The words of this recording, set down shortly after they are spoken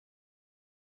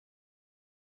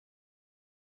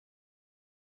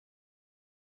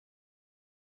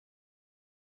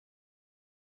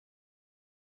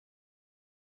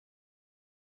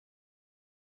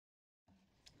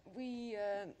we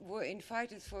were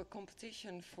invited for a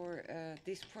competition for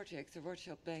this project, the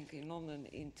Rothschild Bank in London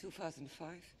in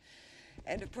 2005.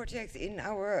 And the project in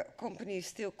our company is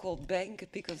still called Bank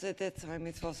because at that time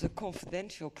it was a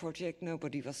confidential project.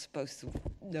 Nobody was supposed to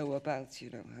know about,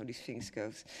 how these things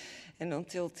go. And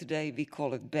until today we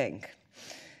call it Bank.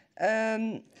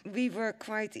 We were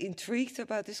quite intrigued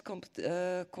about this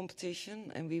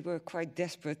competition, and we were quite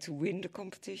desperate to win the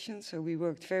competition, so we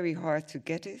worked very hard to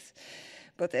get it.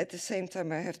 But at the same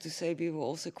time, I have to say we were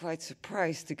also quite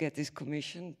surprised to get this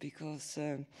commission because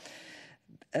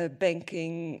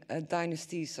banking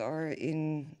dynasties are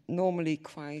normally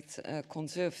quite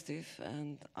conservative,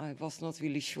 and I was not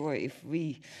really sure if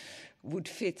we would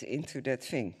fit into that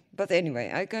thing. But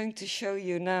anyway, I'm going to show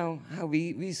you now how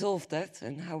we resolved that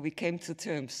and how we came to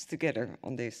terms together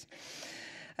on this.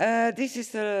 This is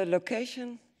the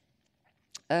location.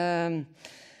 Bank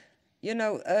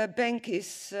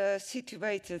is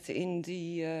situated in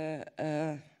the,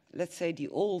 let's say, the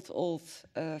old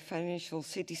financial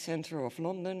city center of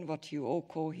London, what you all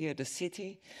call here the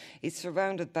city. It's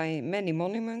surrounded by many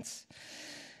monuments.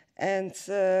 And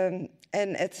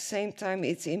at the same time,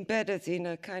 it's embedded in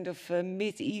a kind of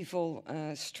medieval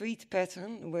street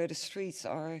pattern where the streets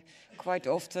are quite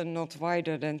often not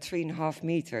wider than 3.5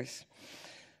 meters.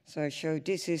 So I show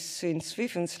this is St.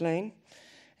 Swithin's Lane.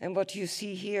 And what you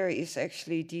see here is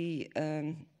actually the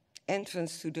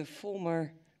entrance to the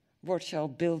former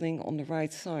Rothschild building on the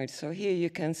right side. So here you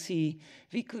can see,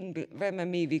 Rem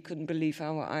and me, we couldn't believe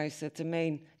our eyes that the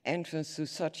main entrance to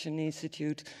such an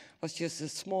institute was just a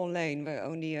small lane where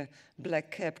only a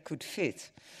black cab could fit.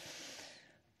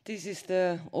 This is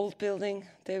the old building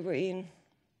they were in,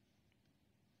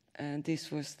 and this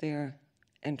was their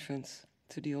entrance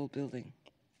to the old building.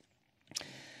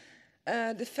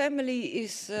 The family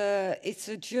is, it's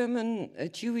a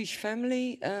Jewish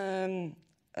family.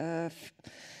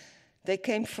 They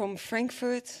came from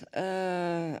Frankfurt.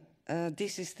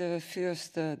 This is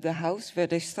the house where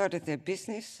they started their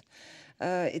business.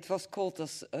 It was called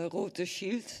as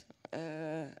Rothschild,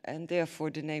 and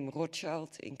therefore the name Rothschild,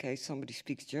 in case somebody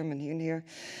speaks German in here.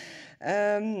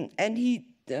 And he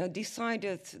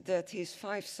decided that his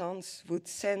 5 sons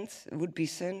would be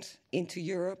sent into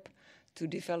Europe to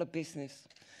develop business.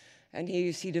 And here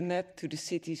you see the map to the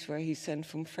cities where he sent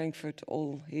from Frankfurt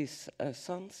all his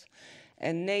sons.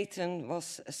 And Nathan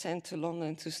was sent to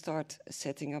London to start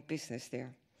setting up business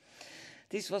there.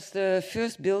 This was the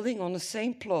first building on the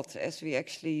same plot as we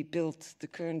actually built the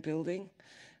current building,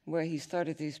 where he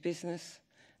started his business.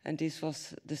 And this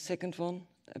was the second one,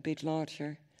 a bit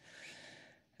larger.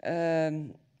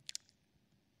 And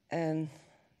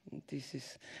this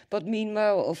is. But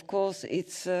meanwhile, of course,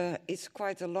 it's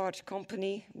quite a large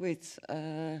company with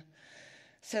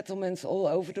settlements all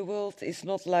over the world. It's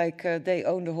not like they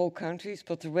own the whole countries,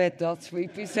 but the red dots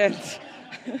represent.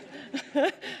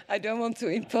 I don't want to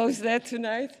impose that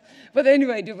tonight. But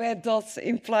anyway, the red dots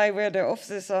imply where their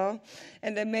offices are.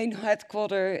 And their main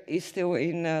headquarters is still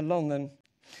in London.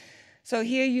 So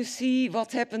here you see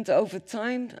what happened over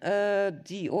time.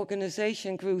 The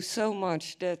organization grew so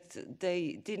much that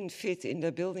they didn't fit in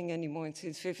the building anymore in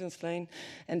St. Swithin's Lane.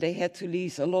 And they had to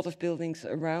lease a lot of buildings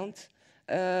around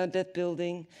that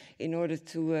building in order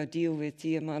to deal with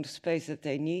the amount of space that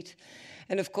they need.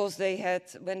 And of course they had,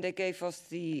 when they gave us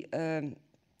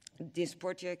this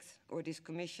project or this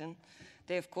commission,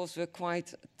 they of course were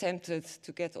quite tempted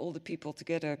to get all the people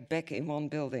together back in one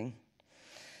building.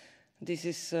 This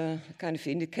is a kind of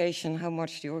indication how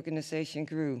much the organization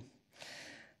grew.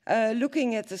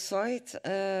 Looking at the site,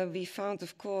 we found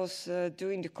of course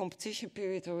during the competition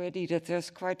period already that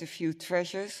there's quite a few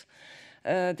treasures.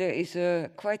 There is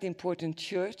a quite important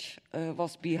church,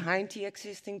 was behind the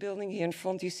existing building. Here in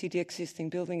front you see the existing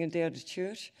building and there the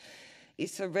church.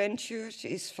 It's a Wren church,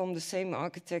 it's from the same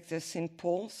architect as St.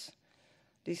 Paul's.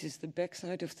 This is the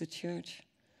backside of the church,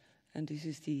 and this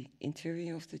is the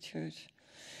interior of the church.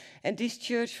 And this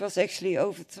church was actually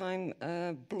over time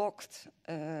blocked.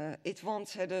 It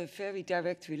once had a very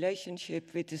direct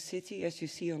relationship with the city, as you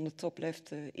see on the top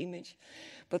left image.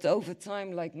 But over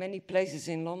time, like many places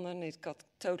in London, it got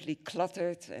totally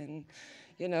cluttered and,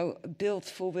 built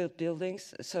full-built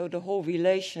buildings. So the whole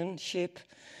relationship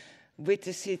with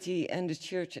the city and the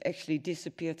church actually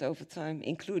disappeared over time,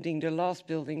 including the last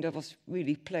building that was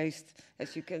really placed,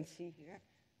 as you can see here.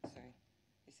 Sorry,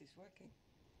 is this working?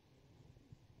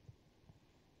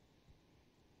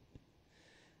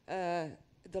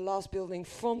 The last building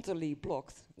frontally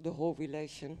blocked the whole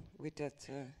relation with that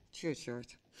churchyard.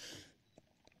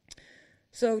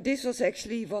 So this was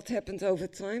actually what happened over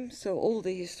time. So all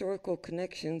the historical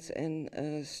connections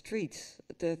and streets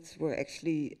that were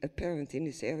actually apparent in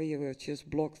this area were just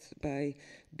blocked by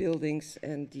buildings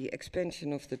and the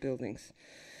expansion of the buildings.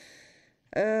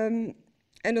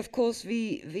 And of course,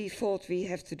 we thought we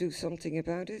have to do something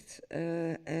about it,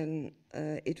 and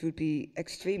it would be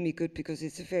extremely good because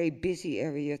it's a very busy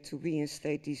area to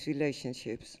reinstate these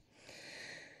relationships.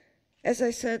 As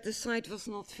I said, the site was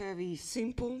not very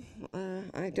simple.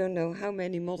 I don't know how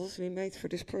many models we made for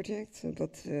this project,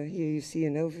 but here you see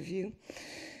an overview.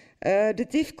 The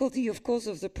difficulty, of course,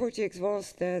 of the project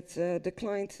was that the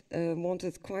client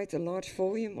wanted quite a large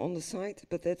volume on the site,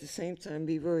 but at the same time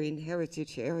we were in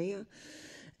heritage area.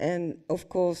 And of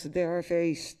course, there are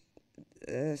very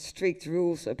strict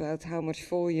rules about how much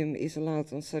volume is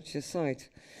allowed on such a site.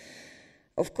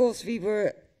 Of course, we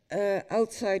were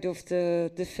outside of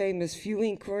the famous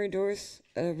viewing corridors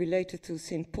related to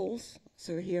St. Paul's.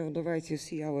 So here on the right you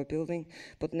see our building,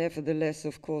 but nevertheless,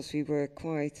 of course, we were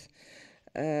quite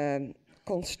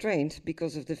constrained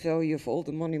because of the value of all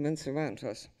the monuments around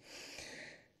us.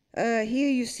 Here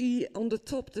you see on the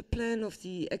top the plan of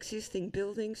the existing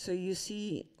building. So you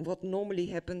see what normally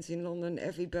happens in London.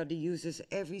 Everybody uses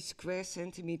every square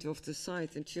centimeter of the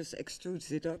site and just extrudes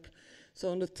it up.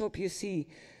 So on the top you see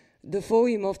the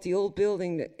volume of the old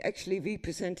building actually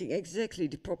representing exactly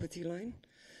the property line.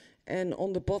 And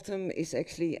on the bottom is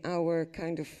actually our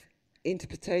kind of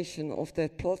interpretation of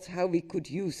that plot, how we could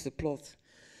use the plot.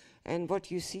 And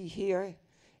what you see here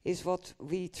is what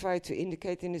we try to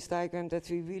indicate in this diagram, that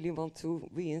we really want to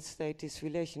reinstate this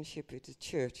relationship with the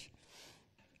church.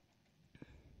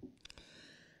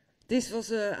 This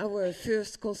was our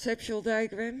first conceptual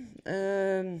diagram.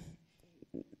 The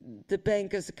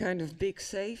bank is a kind of big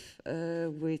safe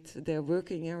with their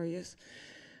working areas.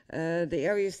 The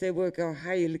areas they work are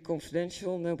highly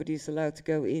confidential. Nobody is allowed to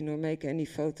go in or make any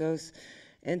photos.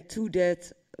 And to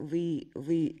that, we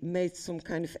made some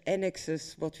kind of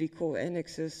annexes, what we call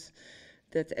annexes,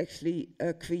 that actually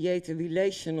create a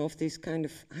relation of this kind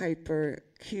of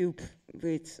hypercube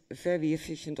with very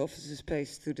efficient office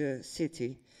space to the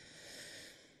city.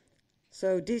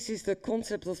 So this is the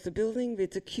concept of the building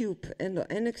with the cube and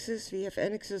the annexes. We have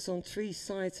annexes on 3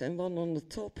 sides and one on the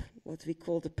top, what we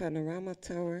call the panorama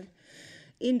tower.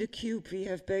 In the cube we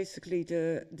have basically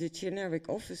the generic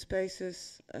office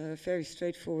spaces, very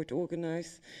straightforward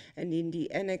organized. And in the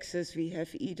annexes we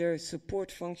have either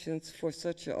support functions for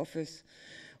such an office,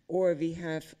 or we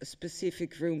have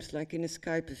specific rooms like in a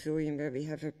Sky Pavilion where we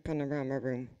have a panorama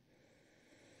room.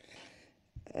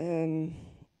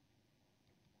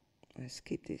 I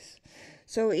skip this.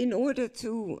 So in order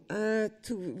to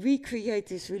recreate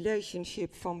this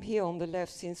relationship from here on the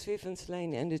left, St. Swithin's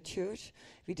Lane and the church,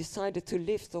 we decided to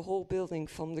lift the whole building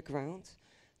from the ground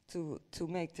to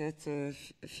make that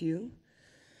view.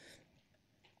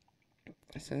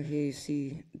 So here you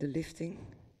see the lifting.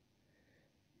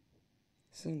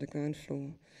 It's on the ground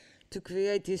floor. To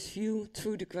create this view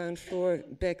through the ground floor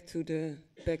back to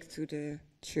the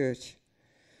church.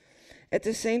 At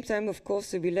the same time, of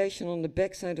course, the relation on the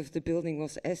backside of the building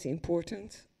was as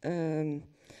important. Here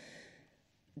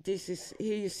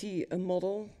you see a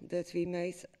model that we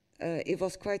made. It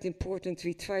was quite important.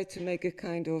 We tried to make a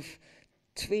kind of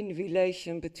twin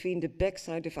relation between the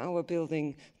backside of our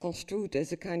building, construed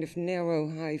as a kind of narrow,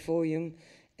 high volume,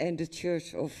 and the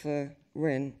church of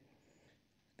Wren.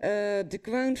 The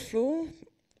ground floor.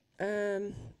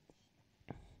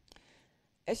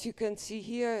 As you can see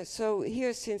here, so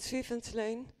here's St. Swithin's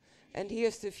Lane, and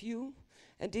here's the view.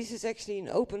 And this is actually an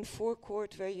open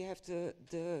forecourt where you have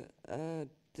the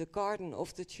garden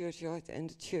of the churchyard and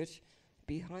the church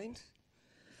behind.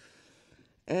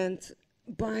 And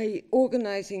by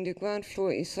organizing the ground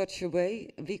floor in such a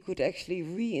way, we could actually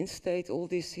reinstate all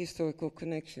these historical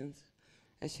connections,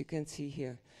 as you can see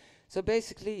here. So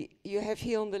basically, you have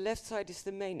here on the left side is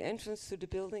the main entrance to the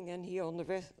building, and here on the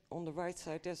right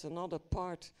side there's another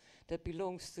part that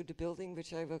belongs to the building,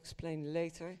 which I will explain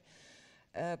later.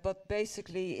 But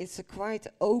basically, it's a quite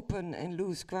open and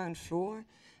loose ground floor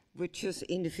with just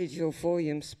individual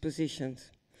volumes positioned.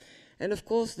 And of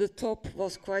course, the top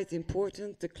was quite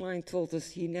important. The client told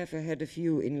us he never had a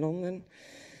view in London.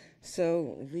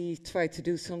 So we tried to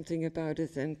do something about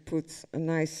it and put a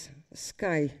nice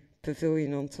sky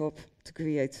pavilion on top to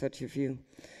create such a view.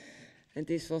 And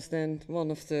this was then one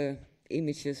of the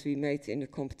images we made in the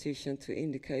competition to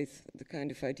indicate the kind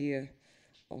of idea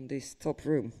on this top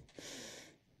room.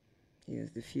 Here's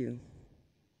the view.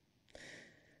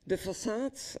 The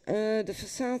facades are,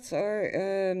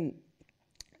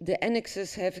 the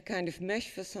annexes have a kind of mesh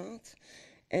facade,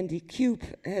 and the cube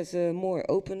has a more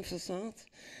open facade.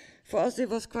 For us, it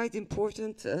was quite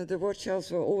important. The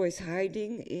Rothschilds were always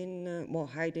hiding in, well,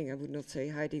 hiding, I would not say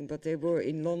hiding, but they were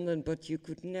in London, but you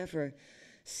could never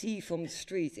see from the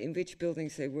street in which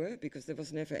buildings they were, because there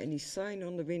was never any sign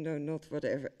on the window, not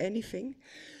whatever, anything.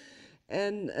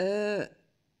 And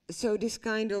so this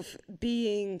kind of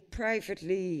being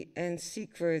privately and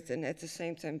secret and at the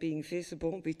same time being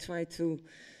visible, we try to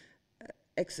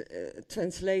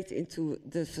translate into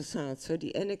the facade. So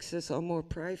the annexes are more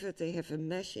private. They have a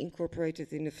mesh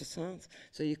incorporated in the facade,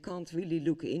 so you can't really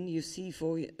look in. You see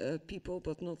people,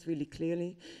 but not really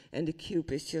clearly. And the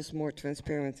cube is just more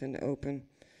transparent and open.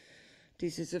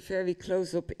 This is a very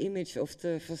close-up image of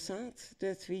the facade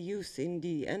that we used in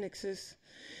the annexes.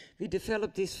 We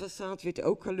developed this facade with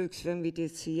Ocalux when we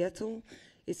did Seattle.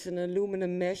 It's an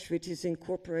aluminum mesh which is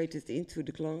incorporated into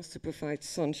the glass to provide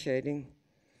sun shading.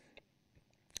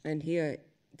 And here,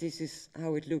 this is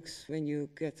how it looks when you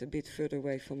get a bit further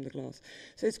away from the glass.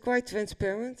 So it's quite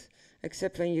transparent,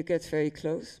 except when you get very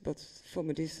close, but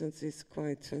from a distance it's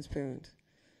quite transparent.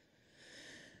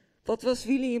 What was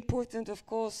really important, of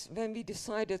course, when we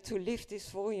decided to lift this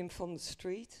volume from the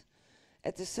street,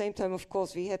 at the same time, of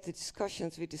course, we had the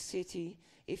discussions with the city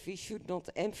if we should not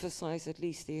emphasize at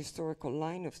least the historical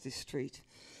line of this street.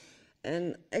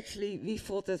 And actually, we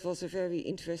thought that was a very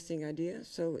interesting idea.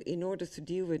 So in order to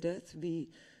deal with that, we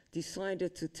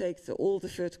decided to take all the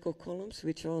vertical columns,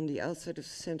 which are on the outside of the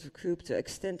central cube, to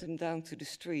extend them down to the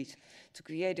street, to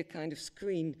create a kind of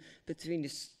screen between the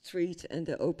street and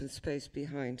the open space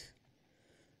behind.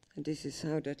 And this is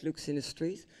how that looks in the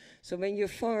street. So when you're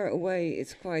far away,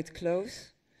 it's quite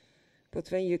close. But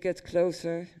when you get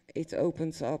closer, it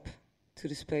opens up to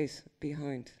the space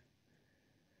behind.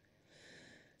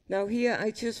 Now here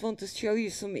I just want to show you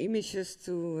some images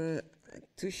to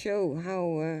show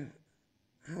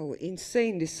how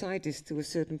insane this site is to a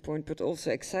certain point, but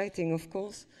also exciting, of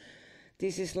course.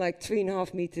 This is like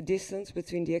 3.5 meter distance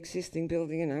between the existing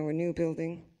building and our new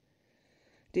building.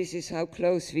 This is how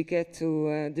close we get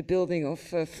to the building of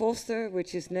Foster,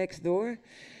 which is next door.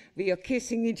 We are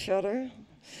kissing each other.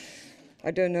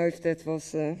 I don't know if that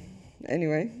was...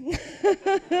 Anyway,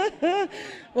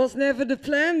 was never the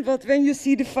plan, but when you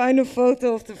see the final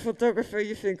photo of the photographer,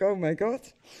 you think, oh my God.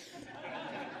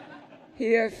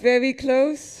 Here, very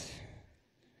close.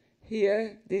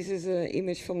 Here, this is an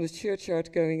image from the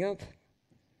churchyard going up.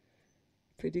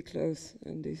 Pretty close,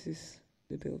 and this is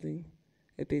the building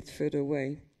a bit further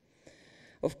away.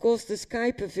 Of course, the Sky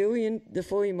Pavilion, the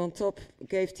volume on top,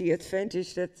 gave the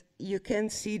advantage that you can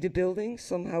see the building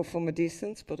somehow from a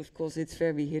distance, but of course it's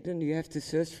very hidden. You have to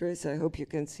search for it. I hope you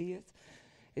can see it.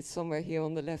 It's somewhere here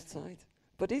on the left side.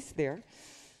 But it's there.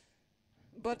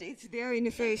 But it's there in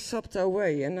a very subtle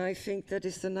way, and I think that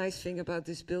is the nice thing about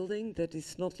this building, that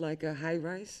it's not like a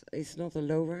high-rise, it's not a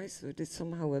low-rise, but it's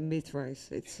somehow a mid-rise.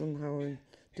 It's somehow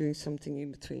doing something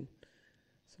in between.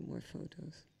 Some more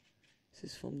photos.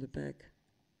 This is from the back.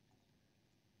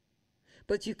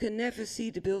 But you can never see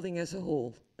the building as a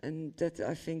whole, and that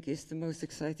I think is the most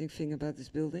exciting thing about this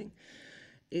building.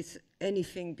 It's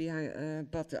anything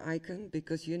behind, but the icon,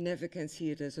 because you never can see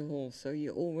it as a whole, so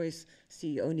you always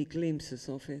see only glimpses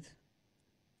of it.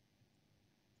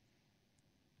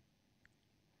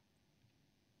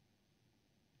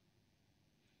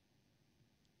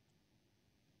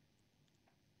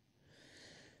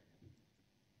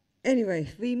 Anyway,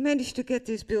 we managed to get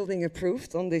this building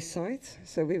approved on this site,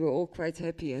 so we were all quite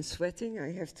happy and sweating,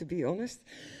 I have to be honest.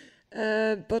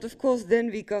 But of course, then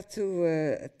we got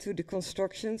to the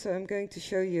construction, so I'm going to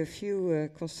show you a few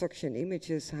construction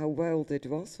images, how wild it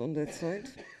was on that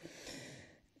site.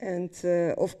 And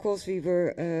of course, we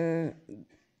were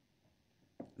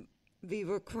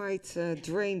quite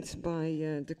drained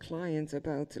by the client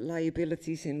about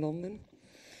liabilities in London.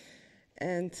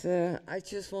 And I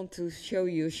just want to show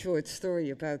you a short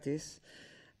story about this.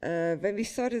 When we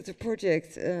started the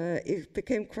project, it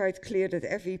became quite clear that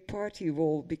every party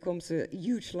wall becomes a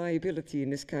huge liability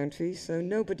in this country. So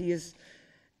nobody is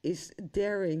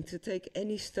daring to take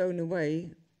any stone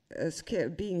away,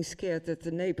 being scared that the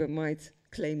neighbor might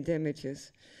claim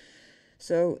damages.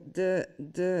 So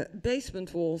the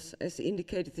basement walls, as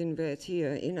indicated in red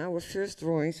here, in our first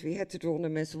drawings, we had to draw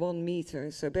them as 1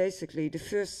 meter. So basically the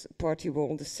first party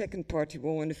wall, the second party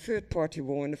wall, and the third party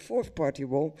wall, and the fourth party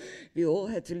wall, we all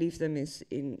had to leave them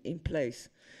in place.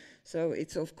 So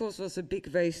it of course was a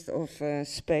big waste of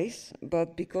space,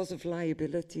 but because of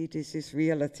liability, this is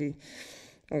reality.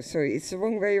 Oh, sorry, it's the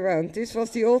wrong way around. This was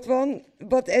the old one,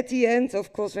 but at the end,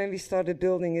 of course, when we started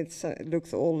building, it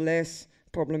looked all less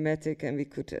problematic, and we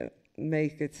could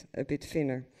make it a bit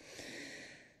thinner.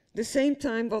 The same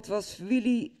time, what was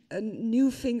really a new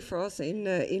thing for us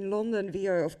in London, we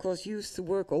are of course used to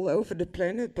work all over the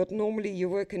planet, but normally you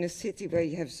work in a city where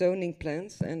you have zoning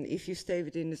plans, and if you stay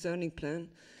within the zoning plan,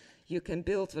 you can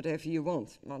build whatever you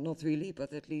want. Well, not really,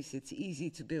 but at least it's easy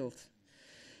to build.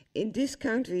 In this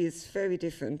country, it's very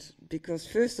different, because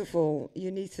first of all,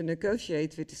 you need to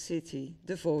negotiate with the city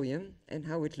the volume and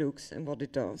how it looks and what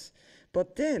it does.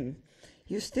 But then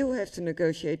you still have to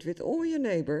negotiate with all your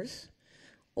neighbors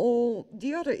all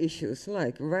the other issues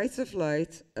like rights of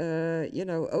light,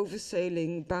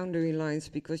 oversailing boundary lines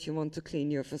because you want to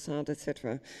clean your facade,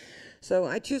 etc. So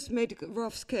I just made a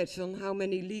rough sketch on how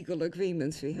many legal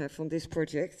agreements we have on this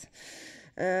project.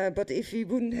 But if we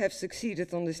wouldn't have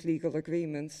succeeded on these legal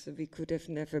agreements, we could have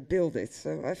never built it.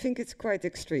 So I think it's quite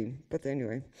extreme, but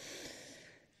anyway.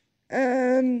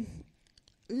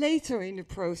 Later in the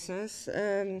process,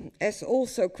 as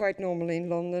also quite normal in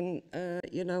London,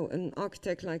 an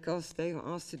architect like us, they were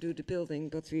asked to do the building,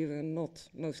 but we were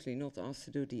mostly not asked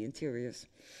to do the interiors.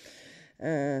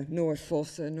 Nor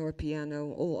Fosse, nor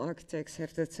Piano, all architects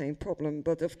have that same problem.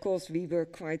 But of course, we were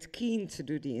quite keen to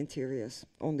do the interiors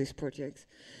on this project,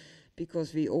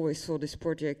 because we always saw this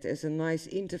project as a nice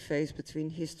interface between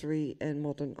history and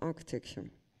modern architecture.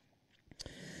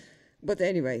 But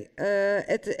anyway,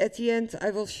 at the end,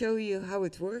 I will show you how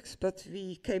it works, but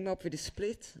we came up with a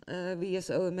split. We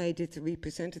as OMA did the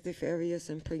representative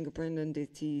areas and Pringle Brandon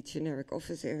did the generic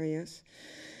office areas.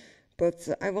 But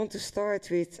I want to start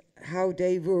with how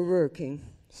they were working.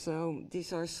 So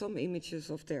these are some images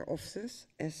of their offices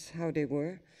as how they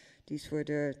were. These were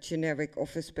the generic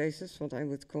office spaces, what I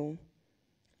would call,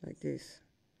 like this.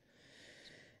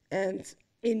 And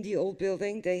in the old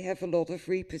building, they have a lot of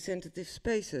representative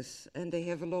spaces, and they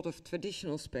have a lot of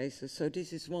traditional spaces. So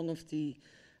this is one of the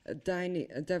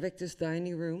director's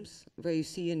dining rooms, where you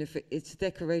see it's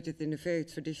decorated in a very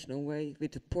traditional way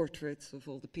with the portraits of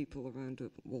all the people around the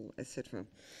wall, etc.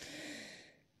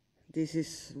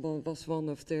 This was one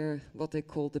of their, what they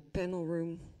call the panel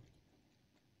room.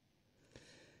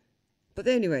 But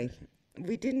anyway,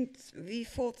 we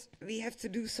thought we have to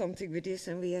do something with this,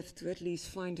 and we have to at least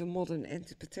find a modern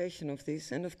interpretation of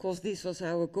this. And of course, this was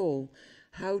our goal.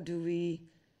 How do we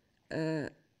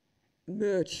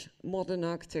merge modern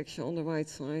architecture on the right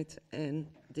side and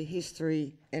the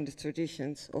history and the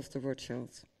traditions of the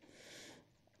Rothschilds?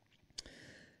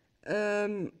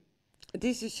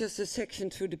 This is just a section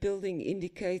through the building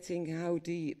indicating how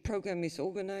the program is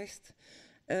organized.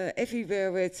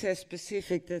 Everywhere where it says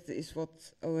specific, that is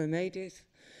what OMA did.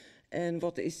 And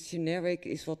what is generic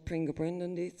is what Pringle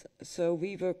Brandon did. So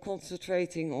we were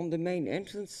concentrating on the main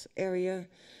entrance area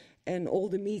and all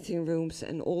the meeting rooms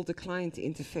and all the client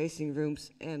interfacing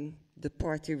rooms and the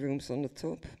party rooms on the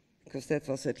top, because that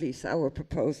was at least our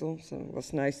proposal, so it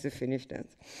was nice to finish that.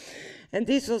 And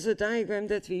this was a diagram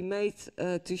that we made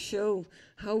to show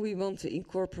how we want to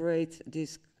incorporate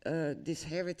this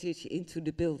heritage into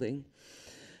the building.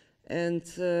 And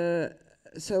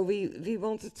so we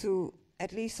wanted to,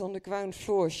 at least on the ground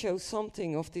floor, show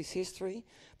something of this history,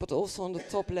 but also on the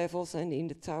top levels and in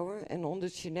the tower. And on the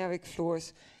generic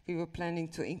floors, we were planning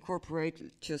to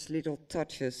incorporate just little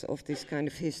touches of this kind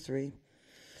of history.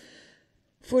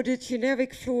 For the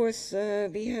generic floors,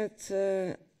 we had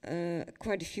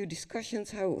quite a few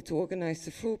discussions how to organize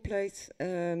the floor plates.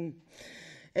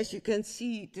 As you can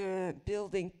see, the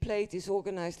building plate is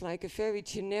organized like a very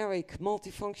generic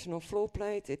multifunctional floor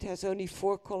plate. It has only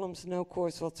 4 columns, no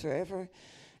cores whatsoever.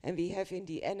 And we have in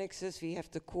the annexes, we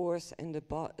have the cores and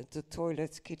the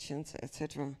toilets, kitchens,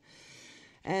 etc.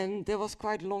 And there was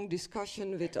quite a long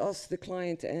discussion with us, the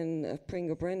client, and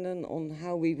Pringle Brandon on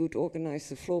how we would organize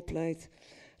the floor plate.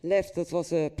 Left, that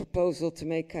was a proposal to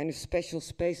make kind of special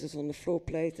spaces on the floor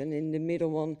plate, and in the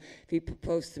middle one, we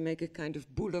proposed to make a kind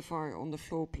of boulevard on the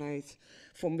floor plate,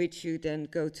 from which you then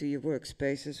go to your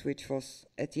workspaces, which was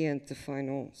at the end the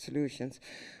final solutions.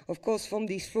 Of course, from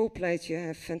these floor plates, you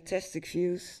have fantastic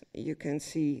views. You can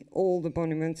see all the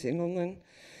monuments in London.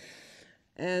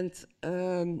 And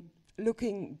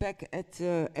looking back at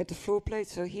the floor plate,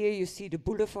 so here you see the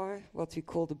boulevard, what we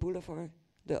call the boulevard,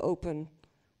 the open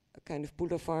kind of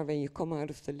boulevard when you come out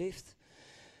of the lift.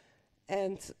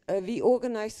 And we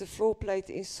organized the floor plate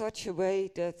in such a way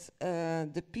that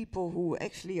the people who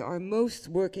actually are most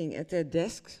working at their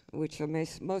desks, which are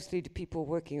mostly the people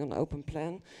working on open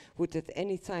plan, would at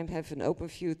any time have an open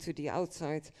view to the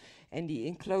outside, and the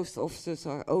enclosed offices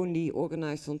are only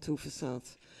organized on 2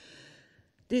 facades.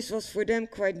 This was for them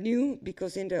quite new,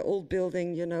 because in their old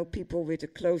building, you know, people with a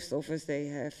closed office,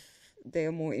 they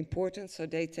are more important, so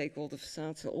they take all the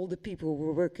facades. So all the people who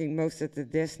were working most at the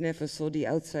desk never saw the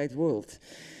outside world.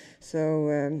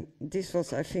 So this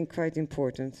was, I think, quite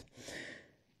important.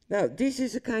 Now, this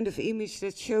is a kind of image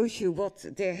that shows you what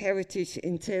their heritage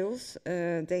entails.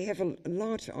 They have a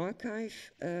large archive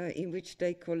in which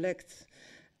they collect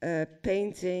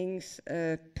paintings,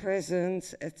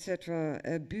 presents, etc.,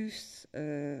 bustes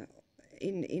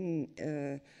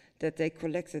that they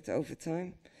collected over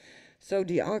time. So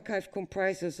the archive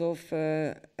comprises of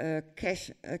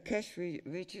cash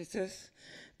registers,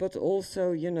 but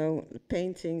also, you know,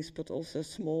 paintings, but also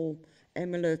small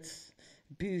amulets,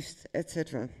 bustes,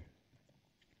 etc.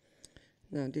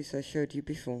 Now, this I showed you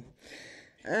before.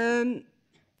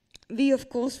 We, of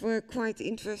course, were quite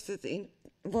interested in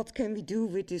what can we do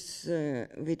with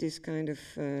this kind of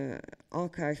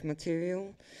archive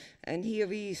material. And here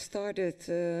we started,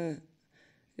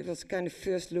 it was kind of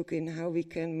first look in how we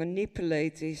can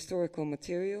manipulate the historical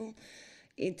material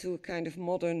into a kind of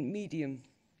modern medium.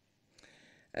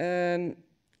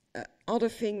 Other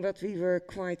thing that we were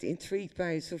quite intrigued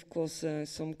by is, of course,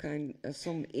 some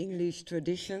English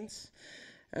traditions.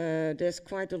 There's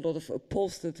quite a lot of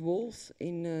upholstered walls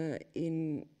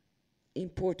in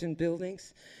important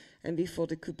buildings, and we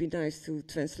thought it could be nice to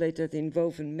translate that in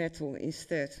woven metal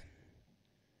instead.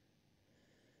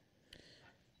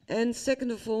 And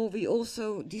second of all, we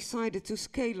also decided to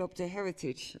scale up the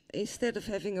heritage. Instead of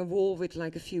having a wall with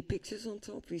like a few pictures on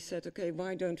top, we said, okay,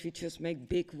 why don't we just make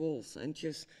big walls and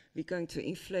we're going to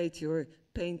inflate your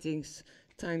paintings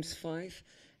times 5,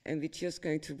 and we're just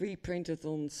going to reprint it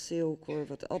on silk or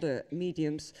with other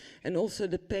mediums. And also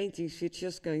the paintings, we're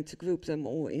just going to group them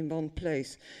all in one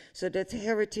place. So that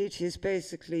heritage is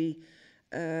basically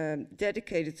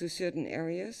dedicated to certain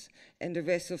areas, and the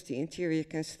rest of the interior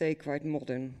can stay quite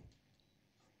modern.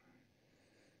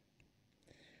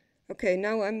 Okay,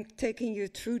 now I'm taking you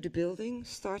through the building,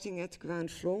 starting at the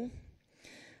ground floor.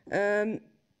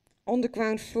 On the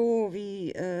ground floor,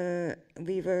 we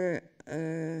were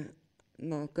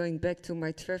now going back to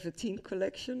my travertine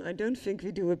collection. I don't think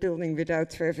we do a building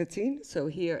without travertine, so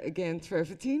here again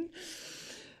travertine.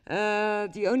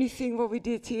 The only thing what we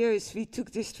did here is we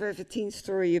took this travertine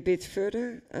story a bit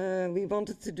further. We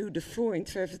wanted to do the floor in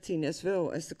travertine as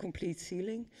well as the complete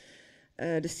ceiling.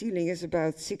 The ceiling is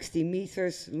about 60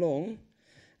 meters long.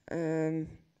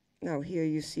 Now here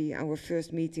you see our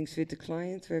first meetings with the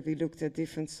client where we looked at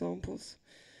different samples.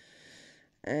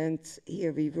 And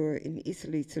here we were in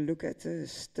Italy to look at the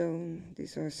stone.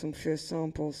 These are some first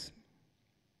samples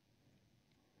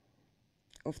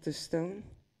of the stone.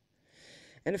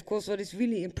 And of course, what is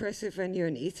really impressive when you're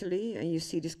in Italy and you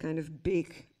see this kind of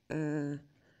big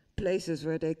places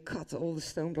where they cut all the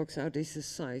stone blocks out is the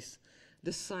size.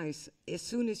 The size, as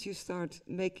soon as you start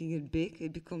making it big,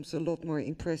 it becomes a lot more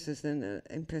impressive than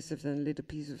a little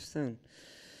piece of stone.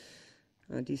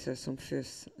 These are some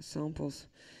first samples.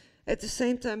 At the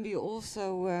same time, we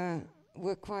also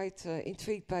were quite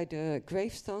intrigued by the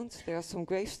gravestones. There are some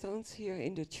gravestones here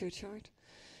in the churchyard.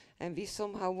 And we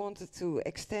somehow wanted to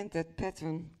extend that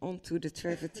pattern onto the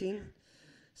travertine.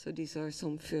 So these are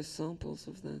some first samples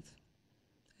of that.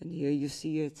 And here you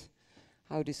see it,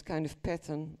 how this kind of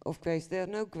pattern of graves. There are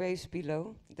no graves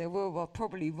below. There were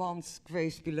probably once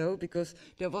graves below because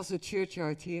there was a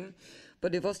churchyard here.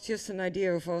 But it was just an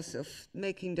idea of us of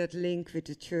making that link with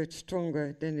the church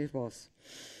stronger than it was.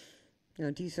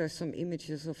 Now these are some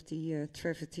images of the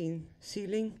travertine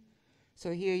ceiling.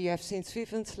 So here you have St.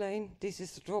 Swithin's Lane. This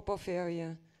is the drop-off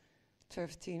area,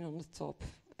 travertine on the top.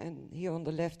 And here on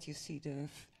the left you see the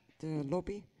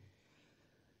lobby.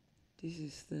 This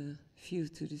is the view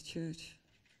to the church.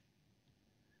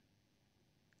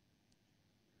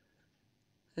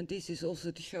 And this is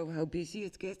also to show how busy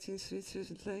it gets in St.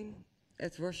 Swithin's Lane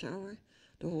at rush hour.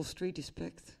 The whole street is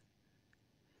packed.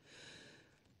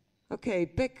 Okay,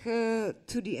 back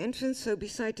to the entrance. So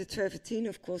beside the travertine,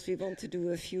 of course, we want to do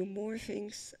a few more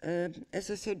things.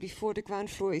 As I said before, the ground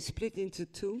floor is split into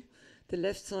two. The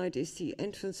left side is the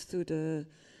entrance to the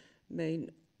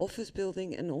main office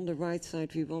building, and on the right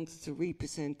side we wanted to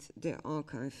represent the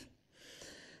archive.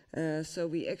 So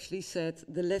we actually said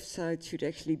the left side should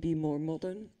actually be more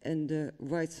modern, and the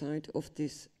right side of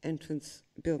this entrance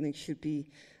building should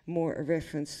be more a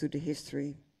reference to the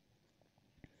history.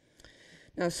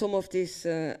 Now, some of these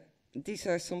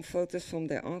are some photos from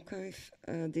the archive.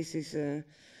 This is an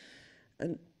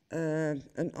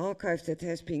archive that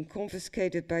has been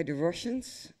confiscated by the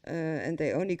Russians, and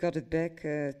they only got it back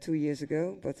 2 years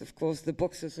ago. But of course, the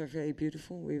boxes are very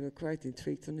beautiful. We were quite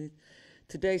intrigued on it.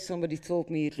 Today, somebody told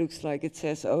me it looks like it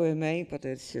says OMA, but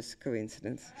it's just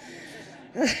coincidence.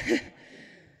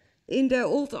 In their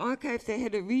old archive, they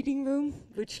had a reading room,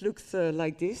 which looked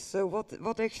like this. So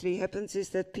what actually happens is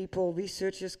that people,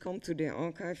 researchers, come to their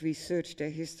archive, research their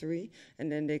history, and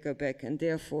then they go back, and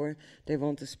therefore they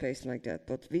want a space like that.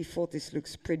 But we thought this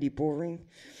looks pretty boring,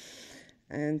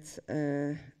 and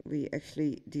we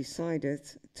actually decided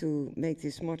to make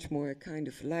this much more a kind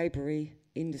of library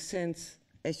in the sense,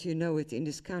 as you know it in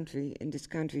this country. In this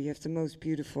country, you have the most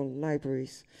beautiful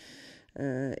libraries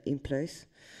in place.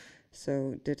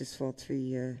 So that is what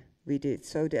we did.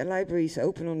 So the library is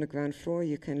open on the ground floor.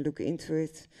 You can look into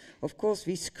it. Of course,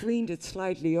 we screened it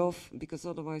slightly off, because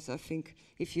otherwise I think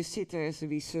if you sit there as a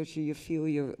researcher, you feel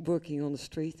you're working on the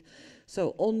street.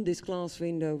 So on this glass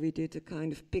window, we did a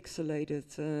kind of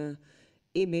pixelated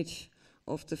image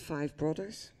of the 5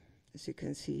 brothers, as you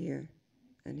can see here.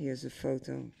 And here's a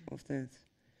photo of that,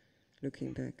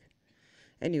 looking back.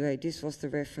 Anyway, this was the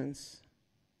reference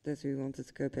that we wanted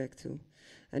to go back to.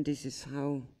 And this is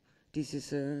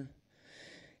a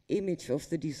image of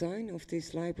the design of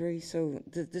this library. So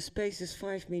the space is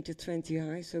 5 meters 20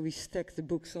 high, so we stack the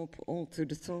books up all to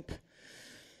the top.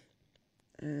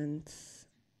 And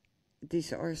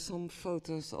these are some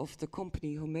photos of the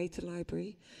company who made the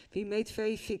library. We made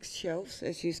very fixed shelves,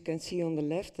 as you can see on the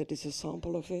left. That is a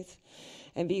sample of it.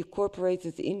 And we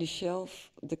incorporated in the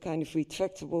shelf the kind of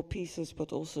retractable pieces,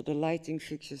 but also the lighting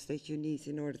fixtures that you need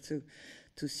in order to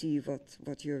see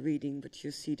what you're reading, but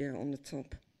you see there on the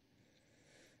top.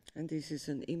 And this is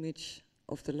an image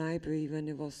of the library when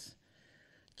it was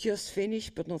just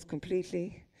finished, but not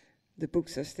completely. The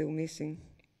books are still missing.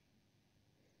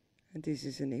 And this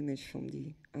is an image from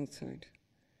the outside.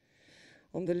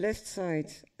 On the left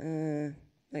side,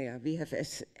 we have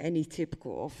as any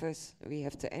typical office. We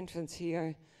have the entrance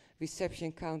here,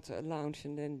 reception counter, a lounge,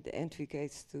 and then the entry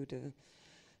gates to the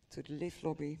lift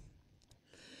lobby.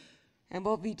 And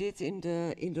what we did in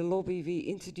the lobby,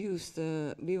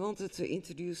 we wanted to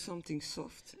introduce something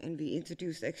soft, and we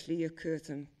introduced actually a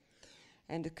curtain.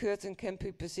 And the curtain can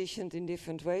be positioned in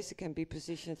different ways. It can be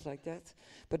positioned like that,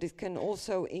 but it can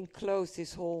also enclose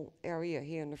this whole area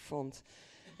here in the front.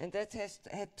 And that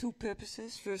had 2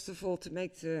 purposes. First of all, to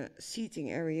make the seating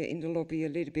area in the lobby a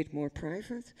little bit more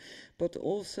private, but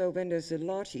also when there's a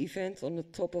large event on the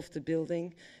top of the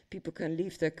building, people can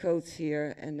leave their coats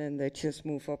here and then they just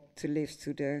move up to lifts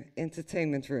to their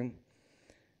entertainment room.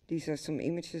 These are some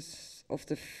images of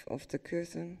the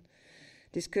curtain.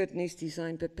 This curtain is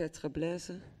designed by Petra Blaise.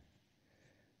 And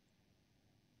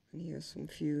here are some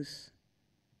views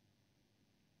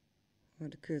where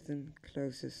the curtain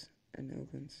closes and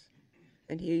opens.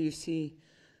 And here you see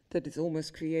that it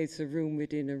almost creates a room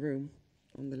within a room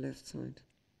on the left side.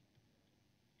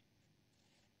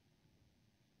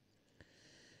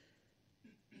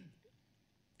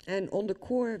 And on the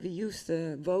core we used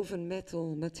a woven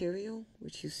metal material,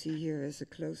 which you see here as a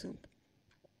close-up,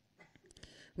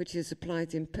 which is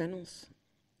applied in panels.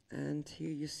 And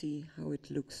here you see how it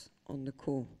looks on the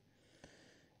core.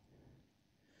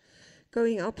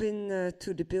 Going up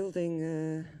to the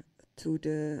building, to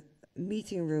the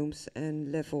meeting rooms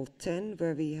and level 10,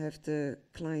 where we have the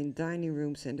client dining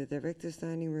rooms and the director's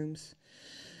dining rooms.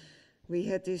 We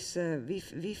had this,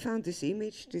 we found this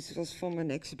image. This was from an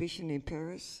exhibition in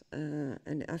Paris,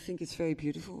 and I think it's very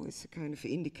beautiful. It's a kind of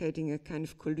indicating a kind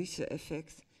of coulisse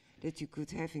effect that you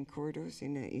could have in corridors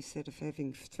instead of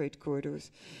having straight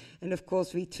corridors. And of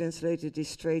course, we translated this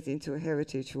straight into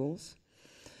heritage walls.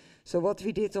 So what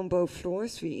we did on both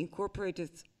floors, we incorporated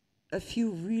a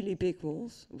few really big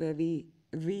walls where we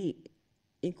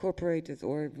reincorporated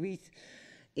or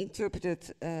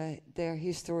reinterpreted their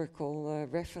historical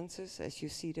references, as you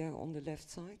see there on the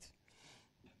left side.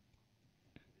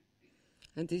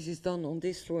 And this is done on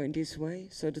this floor in this way.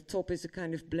 So the top is a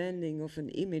kind of blending of an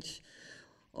image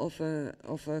of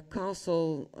a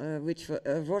castle, which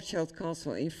a Rothschild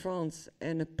castle in France,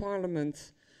 and a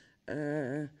parliament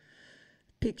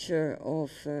picture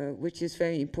of which is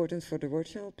very important for the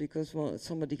Rothschild, because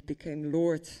somebody became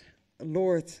lord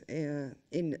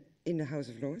in the House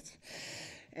of Lords.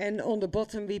 And on the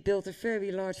bottom we built a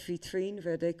very large vitrine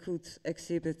where they could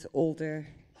exhibit all their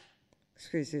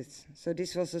exquisites. So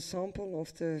this was a sample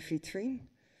of the vitrine.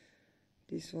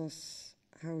 This was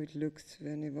how it looked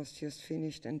when it was just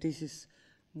finished, and this is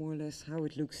more or less how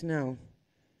it looks now.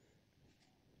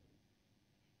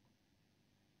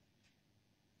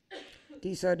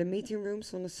 These are the meeting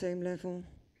rooms on the same level.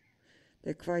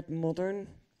 They're quite modern.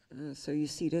 So you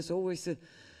see there's always a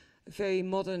very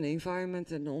modern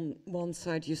environment, and on one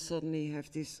side you suddenly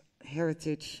have this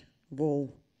heritage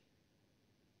wall.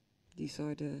 These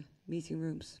are the meeting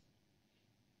rooms.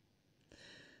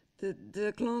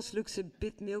 The glass looks a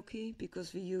bit milky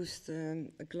because we used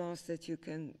a glass that you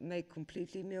can make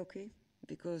completely milky,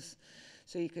 because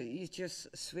so you just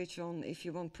switch on. If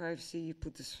you want privacy, you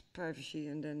put this privacy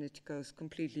and then it goes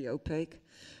completely opaque.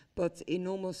 But in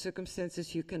normal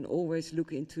circumstances, you can always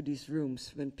look into these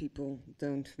rooms when people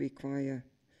don't require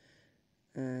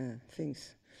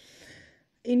things.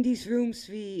 In these rooms,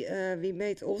 we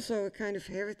made also a kind of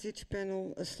heritage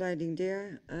panel, a sliding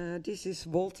there. This is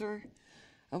Walter.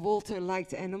 Walter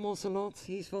liked animals a lot.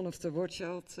 He's one of the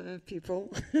Rothschild people.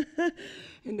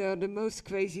 And there are the most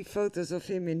crazy photos of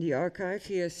him in the archive.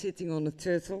 Here sitting on a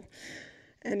turtle.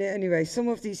 And anyway, some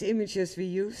of these images we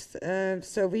used.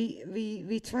 So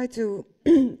we tried to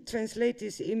translate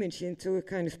this image into a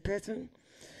kind of pattern.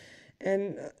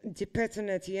 And the pattern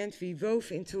at the end we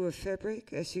wove into a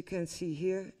fabric, as you can see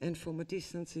here. And from a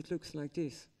distance it looks like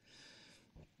this.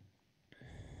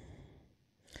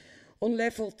 On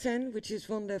level 10, which is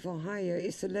one level higher,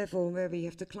 is the level where we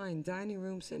have the client dining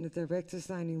rooms and the director's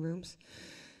dining rooms.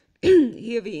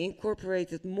 Here we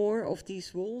incorporated more of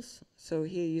these walls. So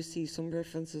here you see some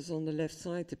references on the left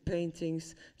side, the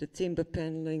paintings, the timber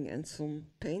paneling and some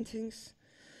paintings.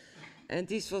 And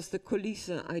this was the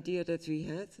coulisse idea that we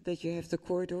had, that you have the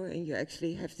corridor and you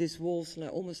actually have these walls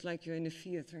almost like you're in a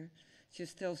theater. It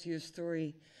just tells you a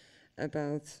story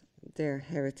about their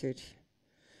heritage.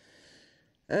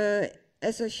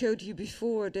 As I showed you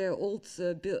before, their old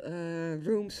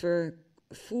rooms were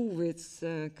full with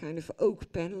kind of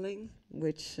oak paneling,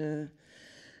 which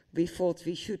we thought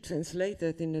we should translate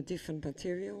that in a different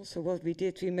material. So what we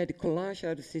did, we made a collage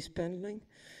out of this paneling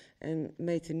and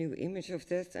made a new image of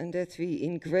that, and that we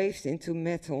engraved into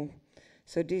metal.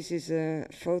 So this is a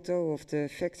photo of the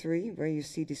factory where you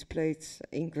see these plates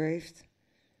engraved,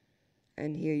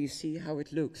 and here you see how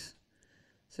it looks.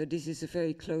 So this is a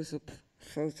very close-up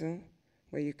photo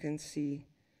where you can see,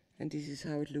 and this is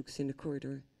how it looks in the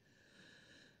corridor.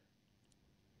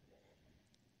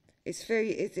 It's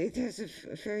it has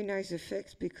a very nice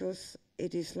effect because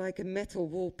it is like a metal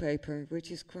wallpaper,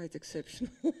 which is quite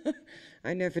exceptional.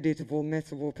 I never did a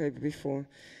metal wallpaper before.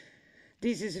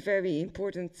 This is a very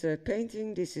important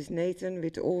painting. This is Nathan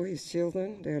with all his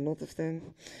children. There are a lot of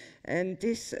them. And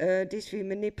this we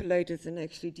manipulated, and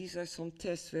actually these are some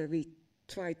tests where we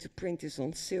tried to print this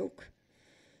on silk.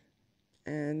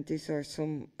 And these are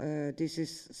some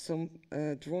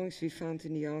drawings we found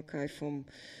in the archive from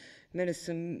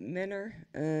Madison Manor,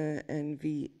 and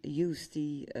we used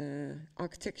the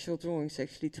architectural drawings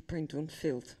actually to print on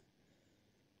felt.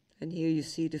 And here you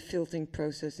see the felting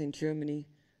process in Germany,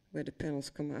 where the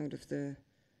panels come out of the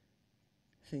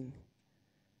thing.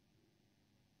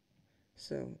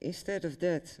 So instead of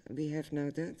that, we have now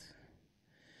that.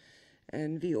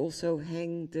 And we also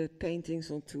hang the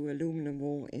paintings onto aluminum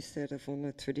wool instead of on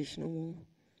a traditional wool.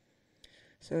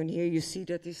 So in here you see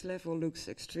that this level looks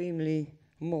extremely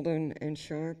modern and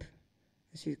sharp,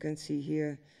 as you can see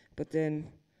here. But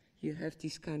then you have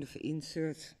these kind of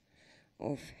inserts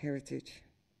of heritage.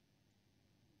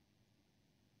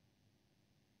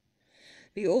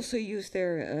 We also used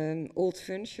their old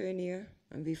furniture in here,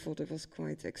 and we thought it was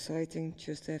quite exciting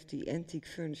just to have the antique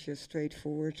furniture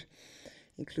straightforward,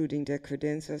 including their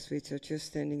credenzas, which are just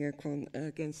standing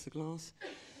against the glass.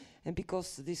 And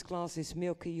because this glass is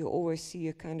milky, you always see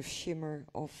a kind of shimmer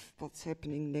of what's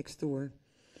happening next door.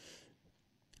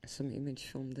 Some image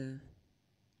from the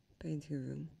painting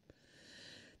room.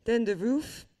 Then the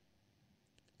roof.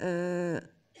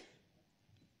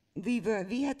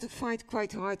 We had to fight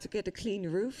quite hard to get a clean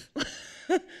roof.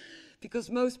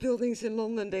 Because most buildings in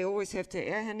London, they always have the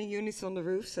air handling units on the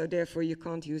roof, so therefore you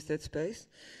can't use that space.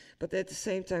 But at the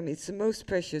same time, it's the most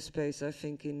precious space, I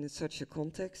think, in such a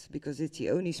context, because it's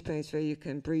the only space where you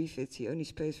can breathe, it's the only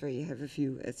space where you have a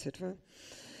view, etc.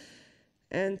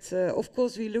 And of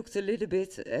course, we looked a little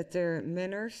bit at their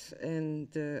manners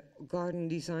and the garden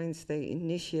designs they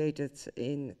initiated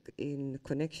in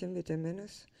connection with their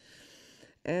manners.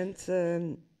 And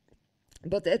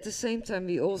but at the same time,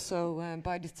 we also,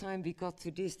 by the time we got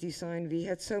to this design, we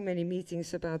had so many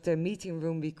meetings about their meeting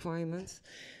room requirements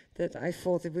that I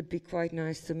thought it would be quite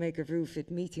nice to make a roof with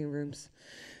meeting rooms.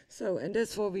 So, and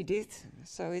that's what we did.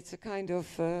 So it's a kind of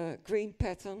green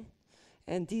pattern.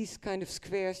 And these kind of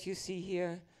squares you see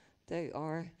here, they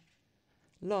are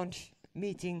lunch,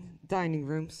 meeting, dining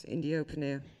rooms in the open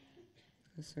air.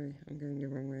 Oh, sorry, I'm going the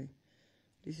wrong way.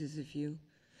 This is a view.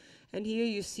 And here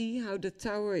you see how the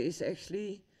tower is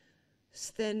actually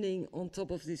standing on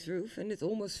top of this roof, and it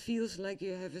almost feels like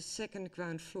you have a second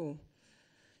ground floor.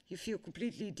 You feel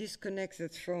completely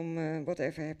disconnected from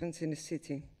whatever happens in the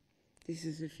city. This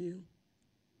is a view.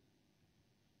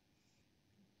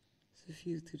 the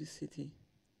view to the city.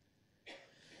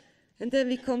 And then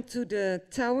we come to the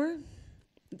tower.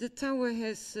 The tower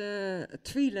has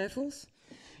 3 levels.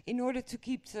 In order to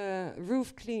keep the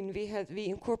roof clean, we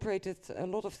incorporated a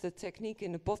lot of the technique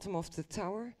in the bottom of the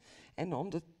tower. And on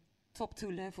the top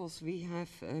 2 levels, we have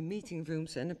meeting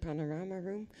rooms and a panorama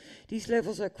room. These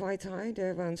levels are quite high.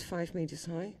 They're around 5 meters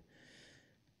high.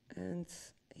 And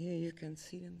here you can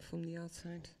see them from the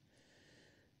outside.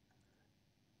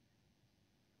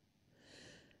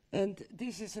 And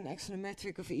this is an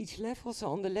axonometric of each level. So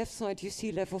on the left side, you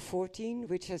see level 14,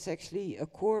 which has actually a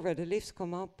core where the lifts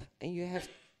come up, and you have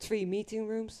 3 meeting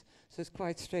rooms. So it's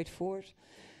quite straightforward.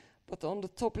 But on the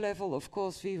top level, of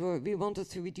course, we wanted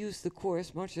to reduce the core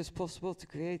as much as possible to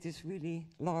create this really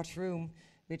large room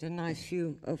with a nice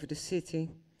view over the city.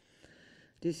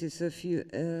 This is a view,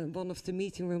 one of the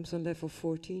meeting rooms on level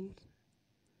 14.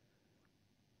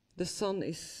 The sun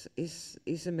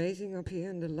is amazing up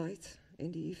here, and the light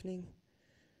in the evening.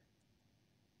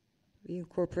 We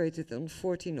incorporated on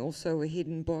 14 also a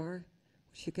hidden bar,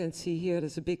 which you can see here.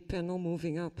 There's a big panel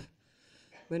moving up.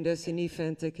 When there's an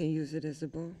event, they can use it as a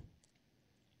bar.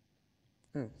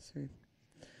 Oh, sorry.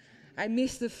 I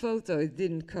missed the photo, it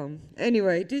didn't come.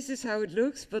 Anyway, this is how it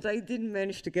looks, but I didn't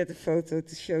manage to get a photo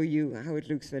to show you how it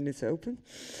looks when it's open.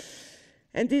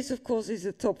 And this, of course, is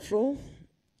the top floor.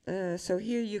 So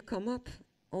here you come up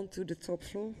onto the top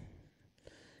floor.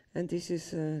 And this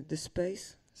is the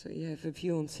space. So you have a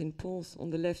view on St. Paul's. On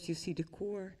the left you see the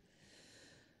core.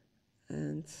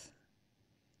 And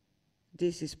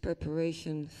this is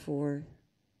preparation for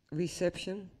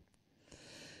reception.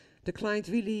 The client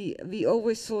we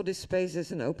always saw this space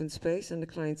as an open space, and the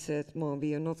client said, "Mom,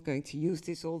 we are not going to use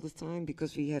this all the time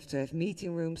because we have to have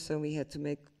meeting rooms," so we had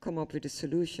to come up with a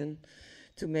solution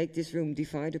to make this room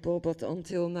dividable, but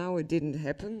until now it didn't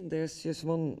happen. There's just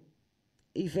one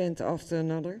event after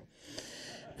another.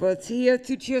 But here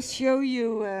to just show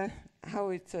you how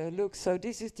it looks. So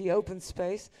this is the open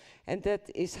space, and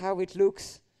that is how it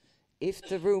looks if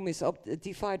the room is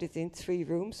divided in 3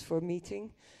 rooms for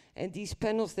meeting. And these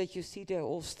panels that you see, they're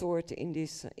all stored in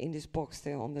this box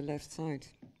there on the left side.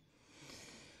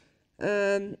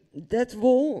 That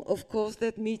wall, of course,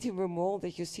 that meeting room wall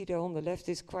that you see there on the left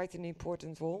is quite an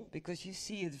important wall because you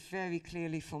see it very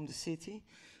clearly from the city.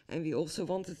 And we also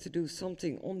wanted to do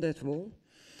something on that wall.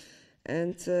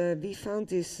 And we found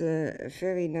this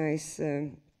very nice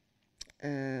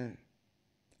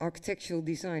architectural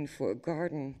design for a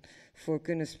garden for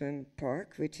Gunnersman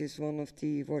Park, which is one of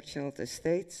the Rothschild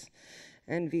estates.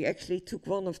 And we actually took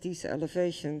one of these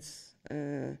elevations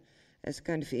as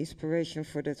kind of inspiration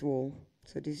for that wall.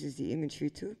 So this is the image we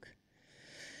took.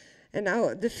 And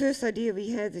now the first idea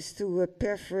we had is to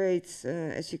perforate,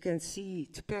 as you can see,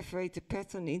 to perforate the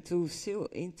pattern into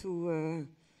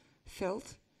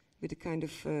felt with a kind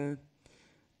of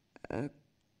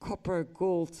copper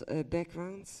gold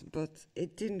background, but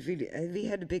it didn't really, we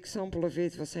had a big sample of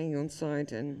it, was hanging on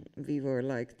site, and we were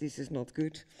like, this is not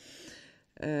good.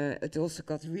 It also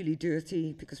got really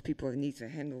dirty because people need to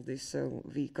handle this, so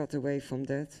we got away from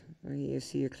that. Here you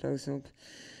see a close-up.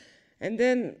 And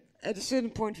then at a certain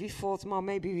point we thought, well,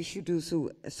 maybe we should do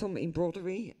some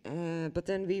embroidery, but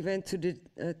then we went to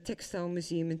the Textile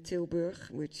Museum in Tilburg,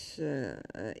 which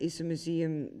is a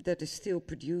museum that is still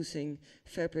producing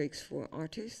fabrics for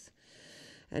artists.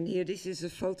 And here this is a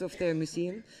photo of their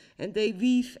museum, and they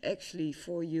weave actually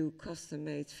for you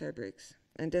custom-made fabrics.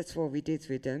 And that's what we did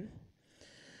with them.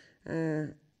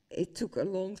 It took a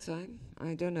long time.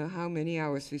 I don't know how many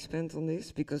hours we spent on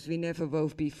this because we never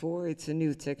wove before. It's a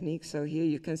new technique. So here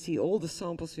you can see all the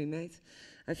samples we made.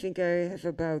 I think I have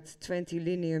about 20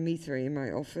 linear meter in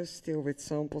my office, still with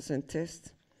samples and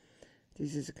tests.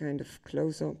 This is a kind of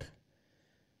close-up.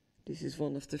 This is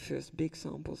one of the first big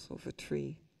samples of a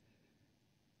tree.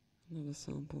 Another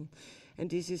sample. And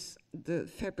this is the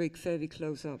fabric very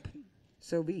close up.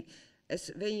 So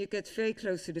when you get very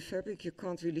close to the fabric, you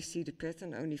can't really see the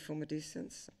pattern, only from a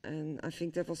distance. And I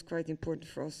think that was quite important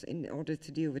for us in order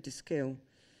to deal with the scale.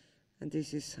 And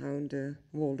this is how the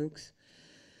wall looks.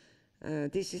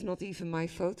 This is not even my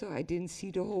photo. I didn't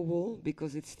see the whole wall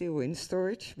because it's still in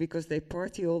storage, because they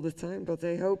party all the time. But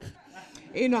I hope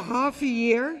in a half a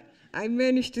year, I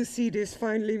managed to see this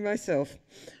finally myself.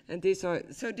 And this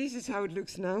is how it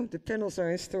looks now. The panels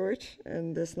are in storage,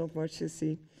 and there's not much to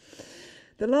see.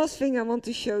 The last thing I want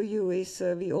to show you is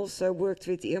we also worked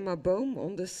with Irma Boom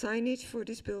on the signage for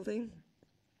this building.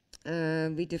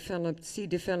 She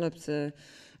developed a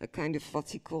kind of what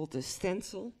she called a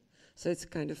stencil. So it's a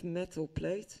kind of metal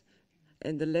plate,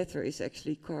 and the letter is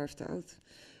actually carved out.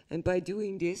 And by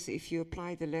doing this, if you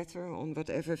apply the letter on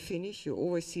whatever finish, you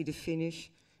always see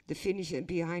the the finish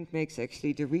behind makes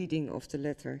actually the reading of the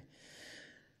letter.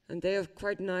 And they are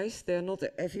quite nice. They are not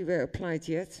everywhere applied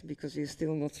yet because we are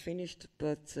still not finished,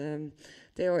 but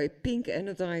they are pink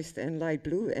anodized and light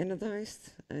blue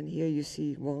anodized. And here you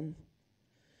see one,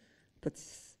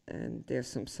 and there's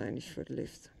some signage for the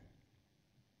lift.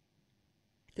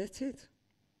 That's it.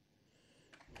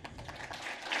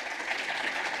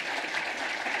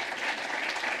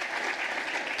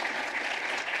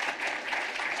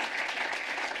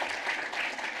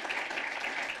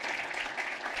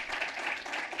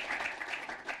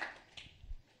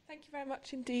 Thank you very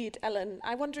much indeed, Ellen.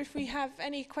 I wonder if we have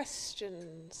any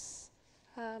questions.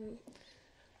 I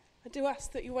do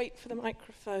ask that you wait for the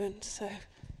microphone. So,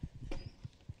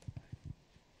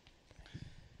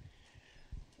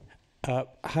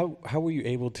 how were you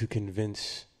able to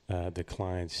convince the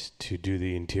clients to do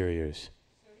the interiors?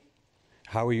 Sorry?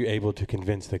 How were you able to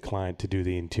convince the client to do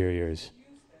the interiors?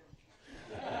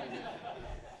 No,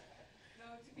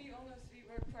 to be honest, we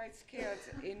were quite scared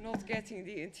in not getting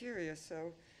the interior,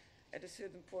 so at a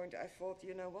certain point I thought,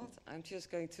 you know what, I'm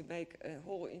just going to make a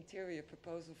whole interior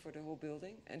proposal for the whole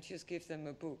building and just give them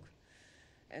a book.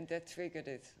 And that triggered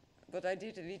it. But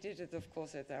we did it of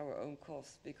course at our own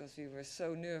cost because we were